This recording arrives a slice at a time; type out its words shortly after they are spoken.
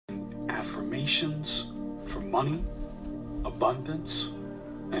affirmations for money, abundance,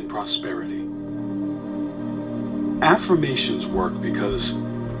 and prosperity. Affirmations work because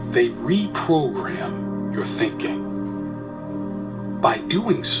they reprogram your thinking. By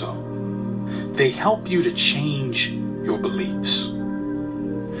doing so, they help you to change your beliefs.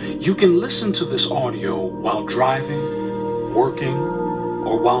 You can listen to this audio while driving, working,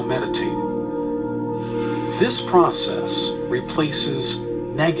 or while meditating. This process replaces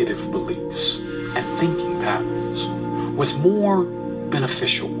negative beliefs and thinking patterns with more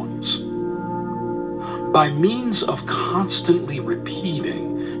beneficial ones. By means of constantly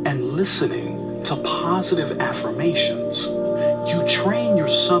repeating and listening to positive affirmations, you train your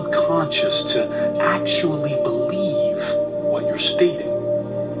subconscious to actually believe what you're stating.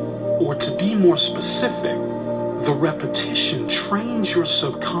 Or to be more specific, the repetition trains your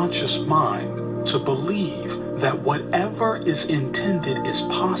subconscious mind to believe that whatever is intended is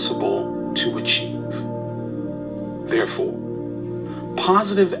possible to achieve. Therefore,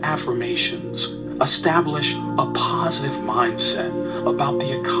 positive affirmations establish a positive mindset about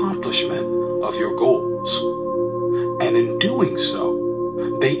the accomplishment of your goals. And in doing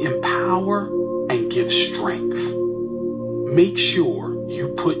so, they empower and give strength. Make sure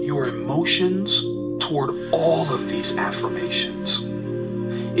you put your emotions toward all of these affirmations.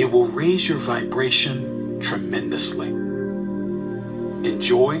 It will raise your vibration tremendously.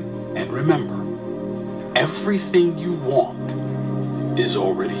 Enjoy and remember, everything you want is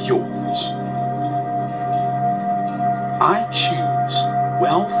already yours. I choose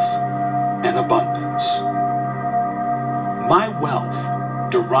wealth and abundance. My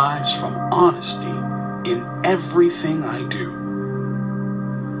wealth derives from honesty in everything I do.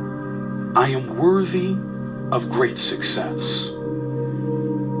 I am worthy of great success.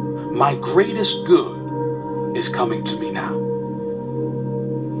 My greatest good is coming to me now.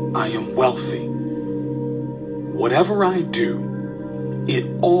 I am wealthy. Whatever I do, it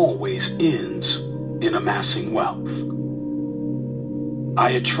always ends in amassing wealth.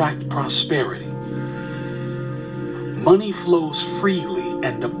 I attract prosperity. Money flows freely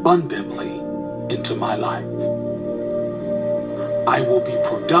and abundantly into my life. I will be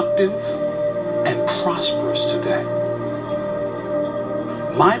productive and prosperous today.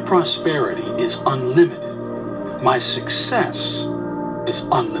 My prosperity is unlimited. My success is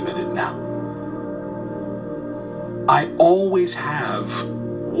unlimited now. I always have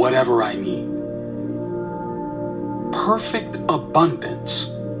whatever I need. Perfect abundance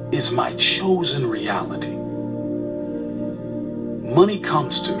is my chosen reality. Money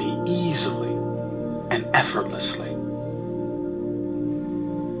comes to me easily and effortlessly.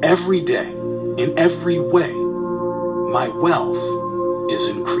 Every day, in every way, my wealth is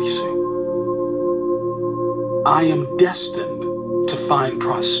increasing. I am destined to find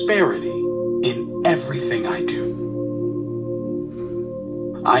prosperity in everything I do.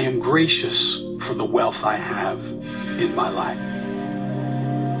 I am gracious for the wealth I have in my life.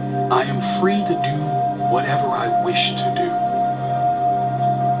 I am free to do whatever I wish to do.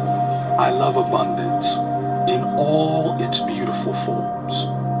 I love abundance in all its beautiful forms.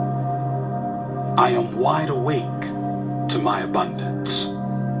 I am wide awake to my abundance.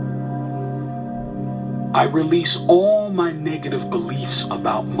 I release all my negative beliefs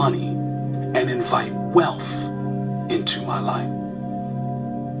about money and invite wealth into my life.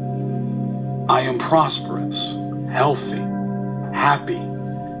 I am prosperous, healthy, happy,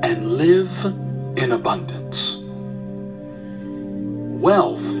 and live in abundance.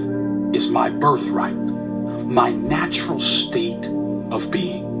 Wealth is my birthright, my natural state of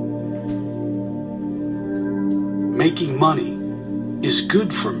being. Making money is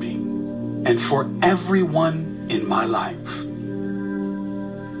good for me and for everyone in my life.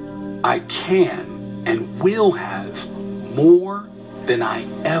 I can and will have more than I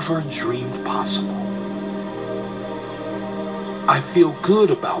ever dreamed possible. I feel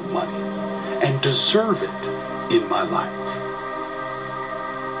good about money and deserve it in my life.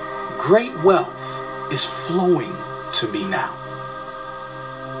 Great wealth is flowing to me now.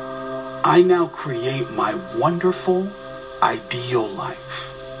 I now create my wonderful, ideal life.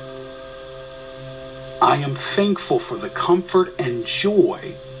 I am thankful for the comfort and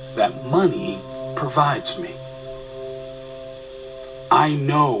joy that money provides me. I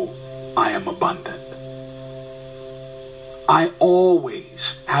know I am abundant. I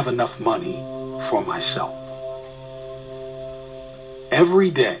always have enough money for myself.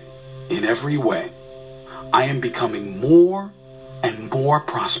 Every day, in every way, I am becoming more and more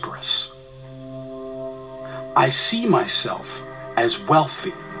prosperous. I see myself as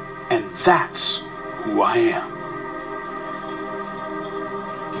wealthy, and that's who I am.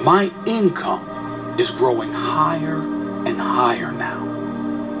 My income is growing higher and higher now.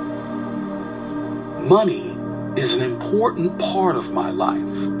 Money is an important part of my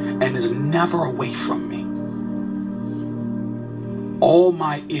life and is never away from me. All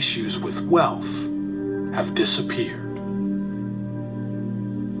my issues with wealth have disappeared.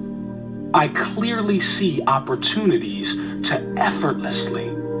 I clearly see opportunities to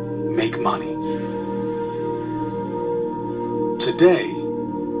effortlessly make money. Today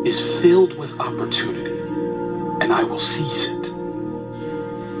is filled with opportunity, and I will seize it.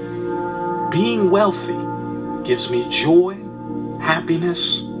 Being wealthy gives me joy,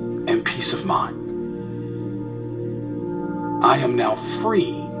 happiness, and peace of mind. I am now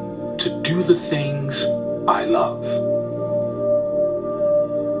free to do the things I love.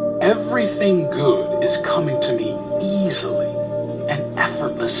 Everything good is coming to me easily and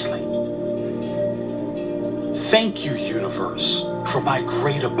effortlessly. Thank you, universe, for my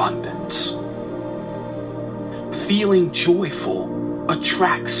great abundance. Feeling joyful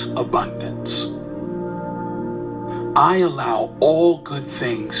attracts abundance. I allow all good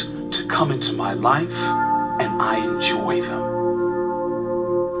things to come into my life, and I enjoy them.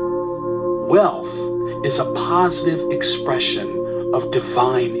 Wealth is a positive expression of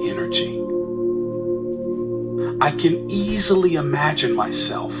divine energy. I can easily imagine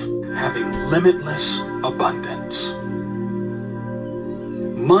myself having limitless abundance.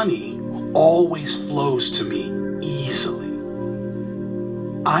 Money always flows to me easily.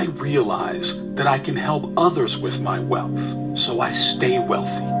 I realize that I can help others with my wealth, so I stay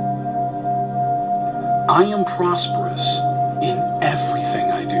wealthy. I am prosperous in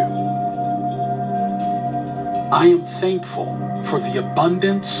everything I do. I am thankful for the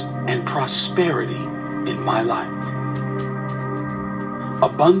abundance and prosperity in my life.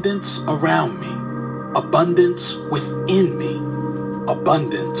 Abundance around me, abundance within me,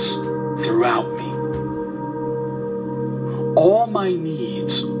 abundance throughout me. All my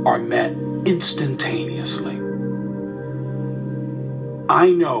needs are met instantaneously.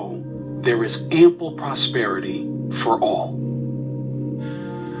 I know there is ample prosperity for all.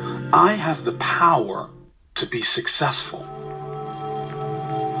 I have the power to be successful.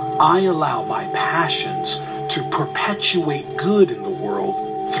 I allow my passions to perpetuate good in the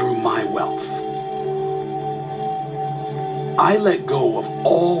world through my wealth. I let go of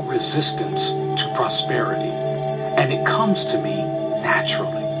all resistance to prosperity, and it comes to me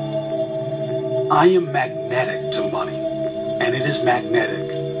naturally. I am magnetic to money, and it is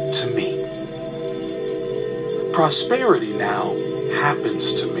magnetic to me. Prosperity now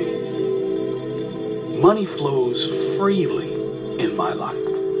happens to me. Money flows freely in my life.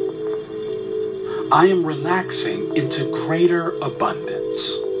 I am relaxing into greater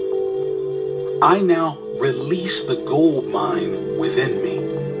abundance. I now release the gold mine within me.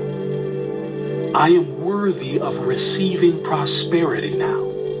 I am worthy of receiving prosperity now.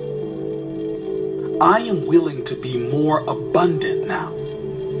 I am willing to be more abundant now.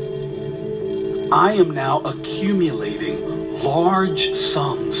 I am now accumulating large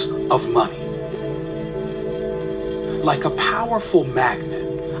sums of money. Like a powerful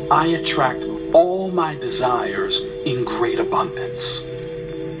magnet, I attract all my desires in great abundance.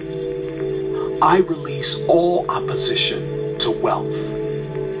 I release all opposition to wealth.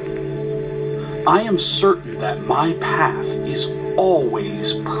 I am certain that my path is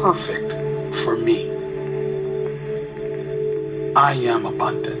always perfect for me. I am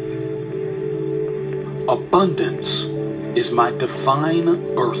abundant. Abundance is my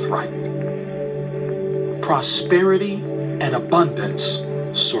divine birthright. Prosperity and abundance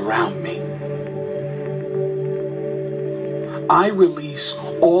surround me. I release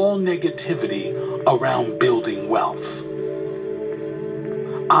all negativity around building wealth.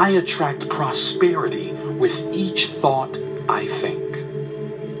 I attract prosperity with each thought I think.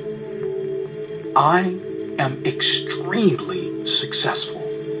 I am extremely successful.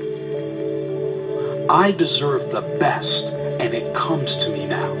 I deserve the best, and it comes to me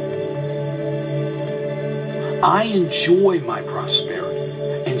now. I enjoy my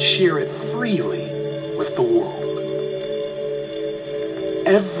prosperity and share it freely with the world.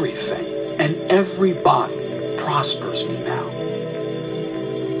 Everything and everybody prospers me now.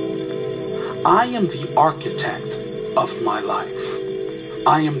 I am the architect of my life.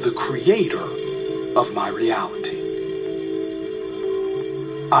 I am the creator of my reality.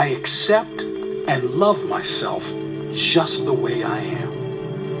 I accept and love myself just the way I am.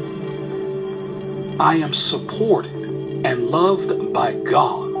 I am supported and loved by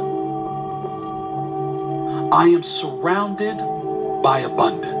God. I am surrounded by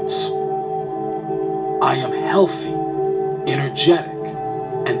abundance. I am healthy, energetic,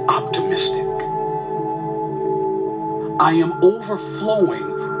 and I am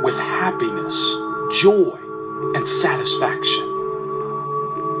overflowing with happiness, joy, and satisfaction.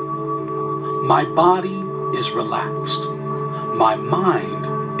 My body is relaxed. My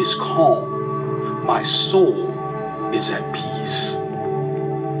mind is calm. My soul is at peace.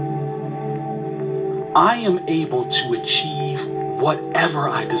 I am able to achieve whatever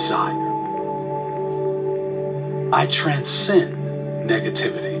I desire. I transcend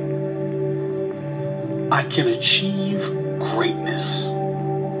negativity. I can achieve greatness.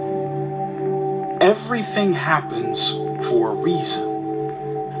 Everything happens for a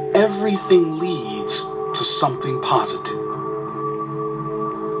reason. Everything leads to something positive.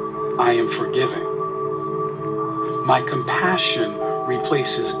 I am forgiving. My compassion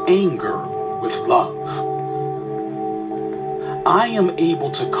replaces anger with love. I am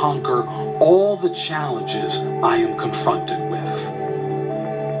able to conquer all the challenges I am confronted with.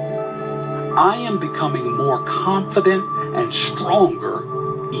 I am becoming more confident and stronger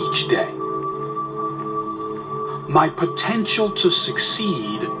each day. My potential to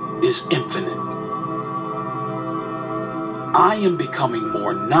succeed is infinite. I am becoming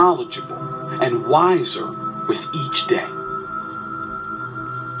more knowledgeable and wiser with each day.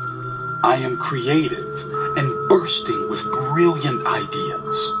 I am creative and bursting with brilliant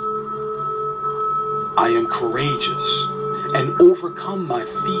ideas. I am courageous and overcome my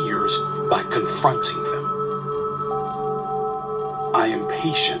fears by confronting them. I am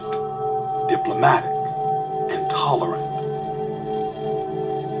patient, diplomatic, and tolerant.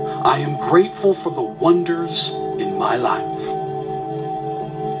 I am grateful for the wonders in my life.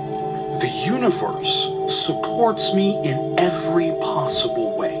 The universe supports me in every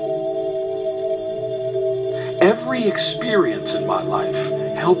possible way. Every experience in my life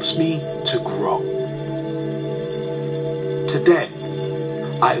helps me to grow. Today,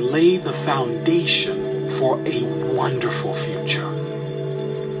 I lay the foundation for a wonderful future.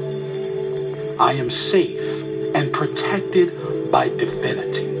 I am safe and protected by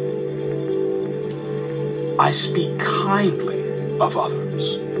divinity. I speak kindly of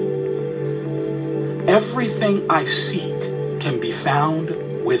others. Everything I seek can be found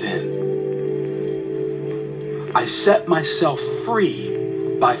within. I set myself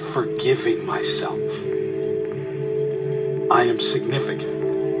free by forgiving myself. I am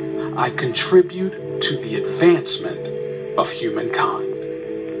significant. I contribute to the advancement of humankind.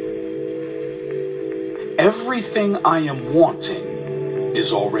 Everything I am wanting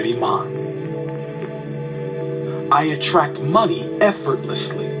is already mine. I attract money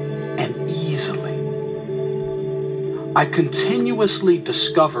effortlessly and easily. I continuously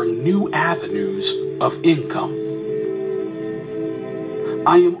discover new avenues of income.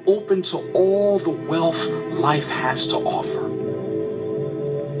 I am open to all the wealth life has to offer.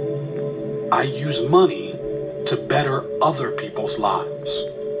 I use money to better other people's lives.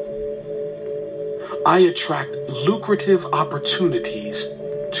 I attract lucrative opportunities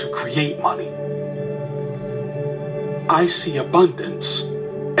to create money. I see abundance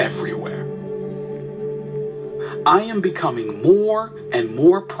everywhere. I am becoming more and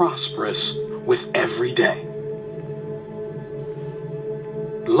more prosperous with every day.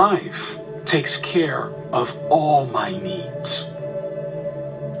 Life takes care of all my needs.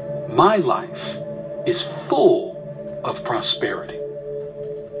 My life is full of prosperity.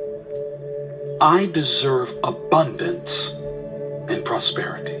 I deserve abundance and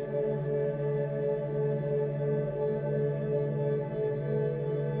prosperity.